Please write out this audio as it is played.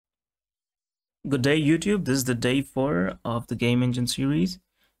Good day, YouTube. This is the day 4 of the game engine series,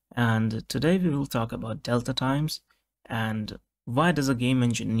 and today we will talk about delta times and why does a game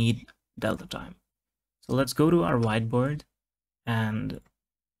engine need delta time. So let's go to our whiteboard and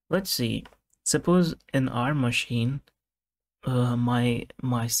let's see. Suppose in our machine, my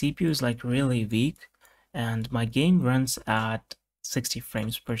CPU is like really weak, and my game runs at 60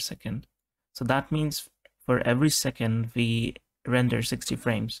 frames per second. So that means for every second we render 60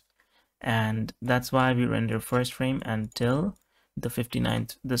 frames. And that's why we render first frame until the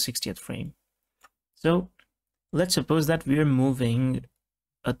 60th frame. So let's suppose that we're moving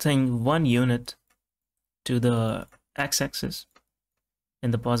a thing 1 unit to the x-axis. In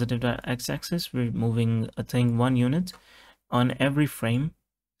the positive x-axis, we're moving a thing 1 unit on every frame.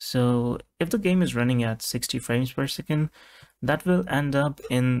 So if the game is running at 60 frames per second, that will end up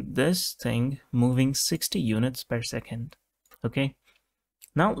in this thing moving 60 units per second. Okay.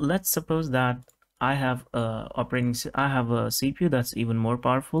 Now let's suppose that I have a CPU that's even more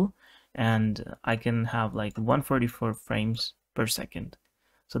powerful, and I can have like 144 frames per second.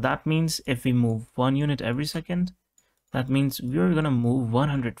 So that means if we move 1 unit every second, that means we're gonna move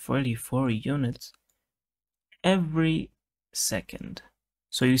 144 units every second.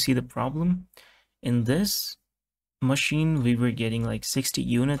 So you see the problem? In this machine, we were getting like 60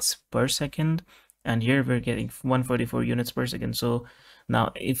 units per second, and here we're getting 144 units per second. So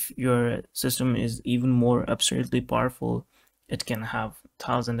now if your system is even more absurdly powerful, it can have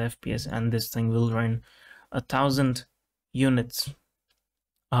 1000 FPS, and this thing will run 1000 units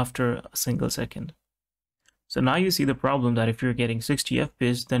after a single second. So now you see the problem that if you're getting 60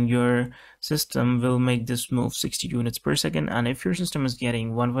 FPS, then your system will make this move 60 units per second, and if your system is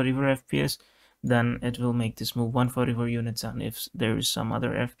getting 144 FPS, then it will make this move 144 units, and if there is some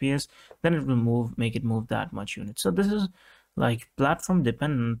other FPS, then it will make it move that much units. So this is like platform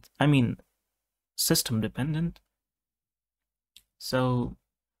dependent, system dependent. So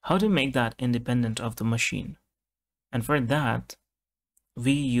how to make that independent of the machine? And for that,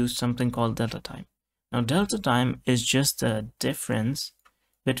 we use something called delta time. Now delta time is just the difference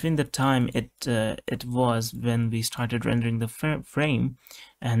between the time it was when we started rendering the frame,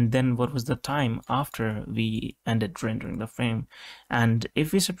 and then what was the time after we ended rendering the frame. And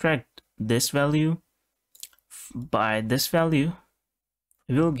if we subtract this value by this value,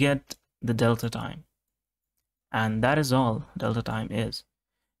 we'll get the delta time, and that is all delta time is.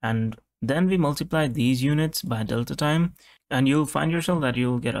 And then we multiply these units by delta time, and you'll find yourself that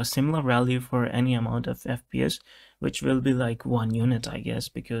you'll get a similar value for any amount of FPS, which will be like 1 unit, I guess,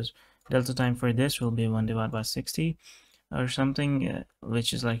 because delta time for this will be 1 divided by 60 or something,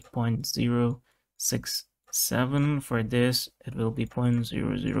 which is like 0.067. For this, it will be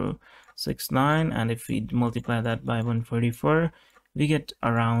 0.0069, and if we multiply that by 144, we get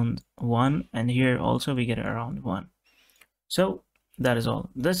around 1, and here also we get around 1. So that is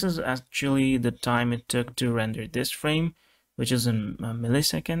all. This is actually the time it took to render this frame, which is in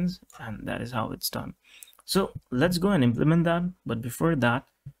milliseconds, and that is how it's done. So let's go and implement that. But before that,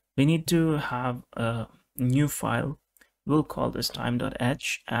 we need to have a new file. We'll call this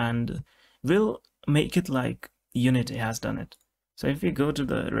time.h, and we'll make it like Unity has done it. So if you go to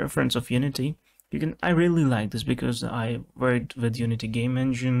the reference of Unity, I really like this because I worked with Unity game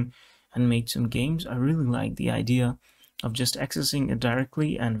engine and made some games. I really like the idea of just accessing it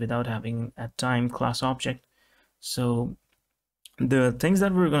directly and without having a time class object. So the things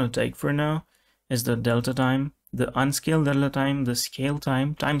that we're going to take for now is the delta time, the unscaled delta time, the scale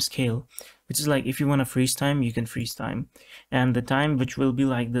time scale, which is like if you want to freeze time, you can freeze time, and the time which will be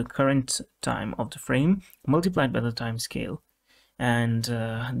like the current time of the frame multiplied by the time scale. And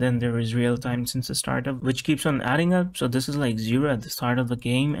then there is real time since the startup, which keeps on adding up. So this is like 0 at the start of the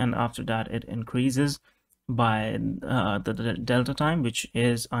game, and after that it increases by the delta time, which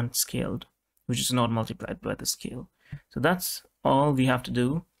is unscaled, which is not multiplied by the scale. So that's all we have to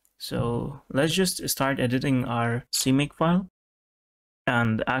do. So let's just start editing our CMake file,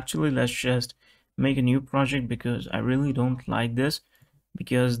 and actually let's just make a new project because I really don't like this,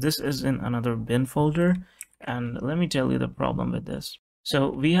 because this is in another bin folder. And let me tell you the problem with this. So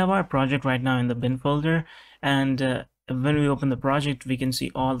we have our project right now in the bin folder, and when we open the project, we can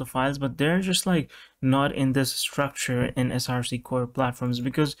see all the files, but they're just like not in this structure in SRC core platforms,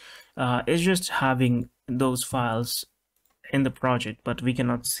 because it's just having those files in the project, but we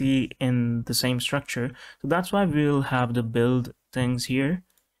cannot see in the same structure. So that's why we'll have the build things here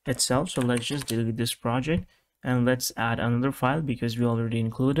itself. So let's just delete this project and let's add another file because we already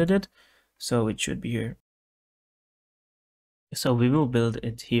included it. So it should be here. So we will build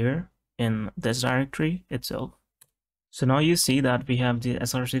it here in this directory itself. So now you see that we have the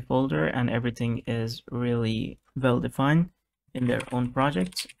src folder and everything is really well defined in their own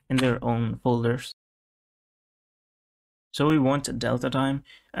projects, in their own folders. So we want delta time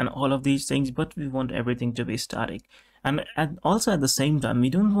and all of these things, but we want everything to be static. And also at the same time, we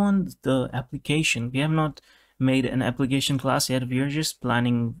don't want the application. We have not made an application class yet. We are just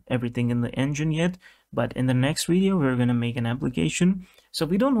planning everything in the engine yet. But in the next video, we're going to make an application. So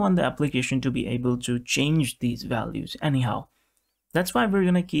we don't want the application to be able to change these values anyhow. That's why we're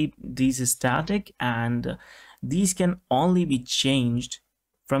going to keep these static, and these can only be changed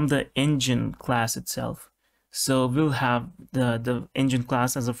from the engine class itself. So we'll have the engine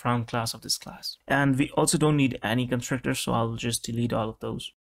class as a front class of this class. And we also don't need any constructors, so I'll just delete all of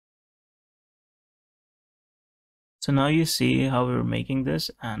those. So now you see how we're making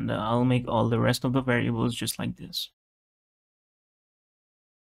this, and I'll make all the rest of the variables just like this.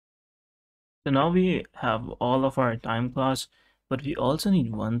 So now we have all of our time class, but we also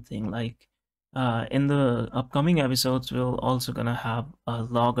need one thing, like in the upcoming episodes, we're also gonna have a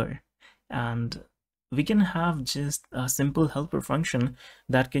logger, and we can have just a simple helper function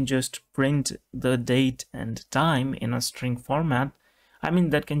that can just print the date and time in a string format. I mean,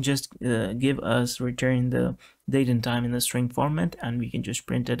 that can just give us return the date and time in the string format, and we can just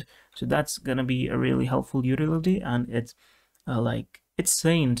print it. So that's gonna be a really helpful utility, and it's like it's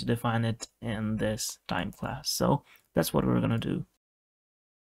sane to define it in this time class. So that's what we're gonna do.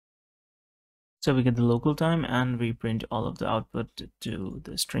 So we get the local time and we print all of the output to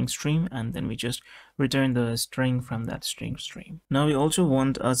the string stream, and then we just return the string from that string stream. Now we also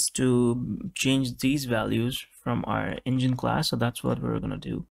want us to change these values from our engine class, so that's what we're gonna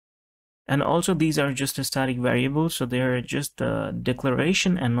do. And also these are just a static variable, so they're just the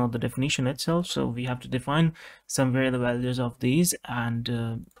declaration and not the definition itself. So we have to define somewhere the values of these,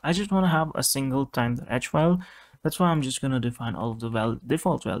 and I just want to have a single time.h file. That's why I'm just going to define all of the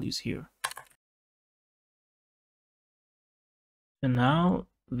default values here. So now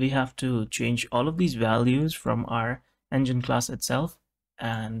we have to change all of these values from our engine class itself,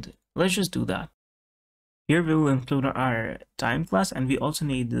 and let's just do that. Here we will include our time class, and we also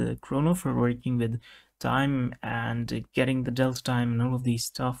need the chrono for working with time and getting the delta time and all of these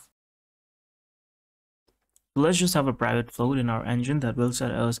stuff. Let's just have a private float in our engine that will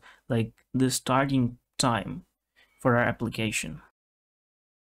set us like the starting time for our application.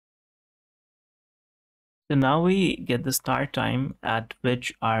 So now we get the start time at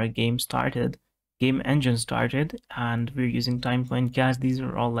which our game engine started, and we're using time point cache. These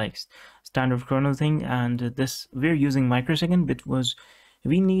are all like standard chrono thing, and this we're using microsecond because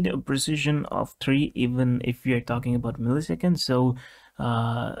we need a precision of 3 even if we are talking about milliseconds. So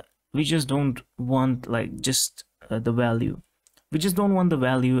we just don't want like just the value. We just don't want the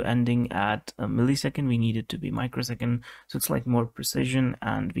value ending at a millisecond. We need it to be microsecond, so it's like more precision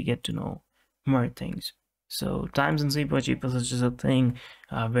and we get to know more things. So times in C++ is just a thing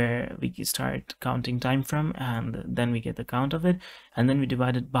where we can start counting time from, and then we get the count of it, and then we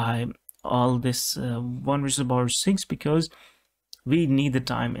divide it by all this 1 raised to the power 6 because we need the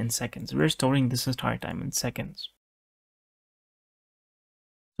time in seconds. We're storing this start time in seconds.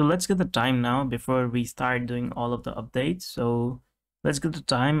 So let's get the time now before we start doing all of the updates. So let's get the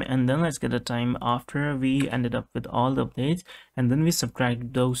time, and then let's get the time after we ended up with all the updates, and then we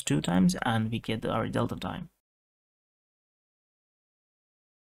subtract those 2 times and we get our delta time.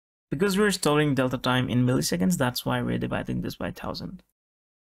 Because we're storing delta time in milliseconds, that's why we're dividing this by 1000.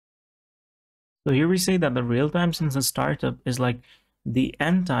 So here we say that the real time since the startup is like the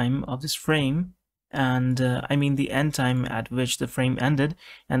end time of this frame, and I mean the end time at which the frame ended,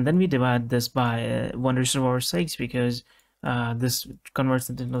 and then we divide this by 1 raised to the power 6 because this converts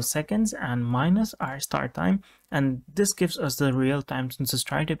it into seconds, and minus our start time, and this gives us the real time since the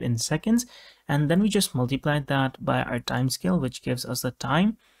startup in seconds, and then we just multiply that by our time scale, which gives us the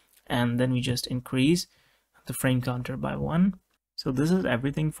time, and then we just increase the frame counter by 1. So this is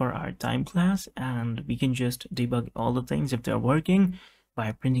everything for our time class, and we can just debug all the things if they're working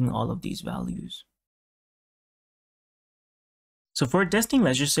by printing all of these values. So for testing,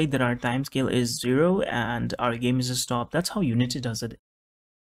 let's just say that our time scale is 0 and our game is a stop. That's how Unity does it.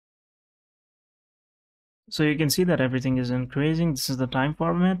 So you can see that everything is increasing. This is the time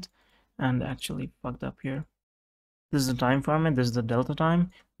format, and actually fucked up here. This is the time format, this is the delta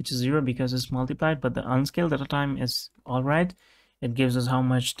time, which is 0 because it's multiplied, but the unscaled delta time is alright. It gives us how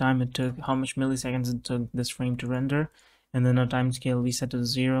much time it took, how much milliseconds it took this frame to render, and then our time scale we set to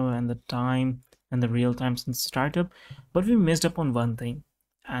 0 and the time and the real time since startup. But we missed up on one thing,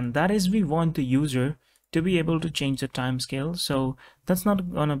 and that is we want the user to be able to change the time scale. So that's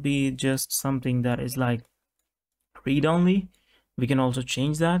not gonna be just something that is like read-only. We can also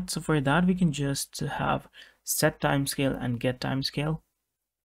change that. So for that, we can just have set timescale and get timescale.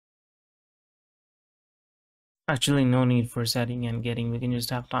 Actually, no need for setting and getting. We can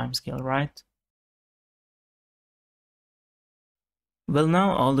just have timescale, right? Well,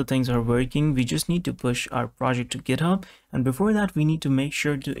 now all the things are working. We just need to push our project to GitHub. And before that, we need to make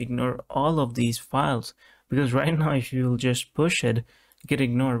sure to ignore all of these files. Because right now, if you will just push it, Git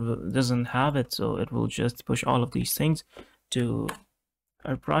ignore doesn't have it. So it will just push all of these things to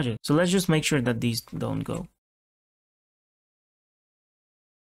our project. So let's just make sure that these don't go.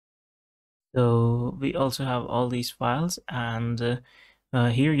 So we also have all these files, and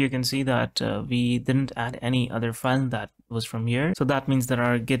here you can see that we didn't add any other file that was from here. So that means that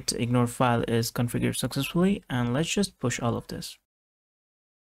our git ignore file is configured successfully, and let's just push all of this.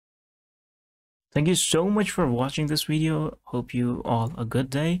 Thank you so much for watching this video. Hope you all a good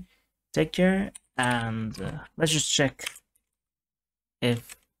day. Take care, and let's just check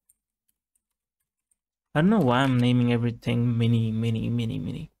if, I don't know why I'm naming everything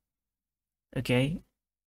mini. Okay.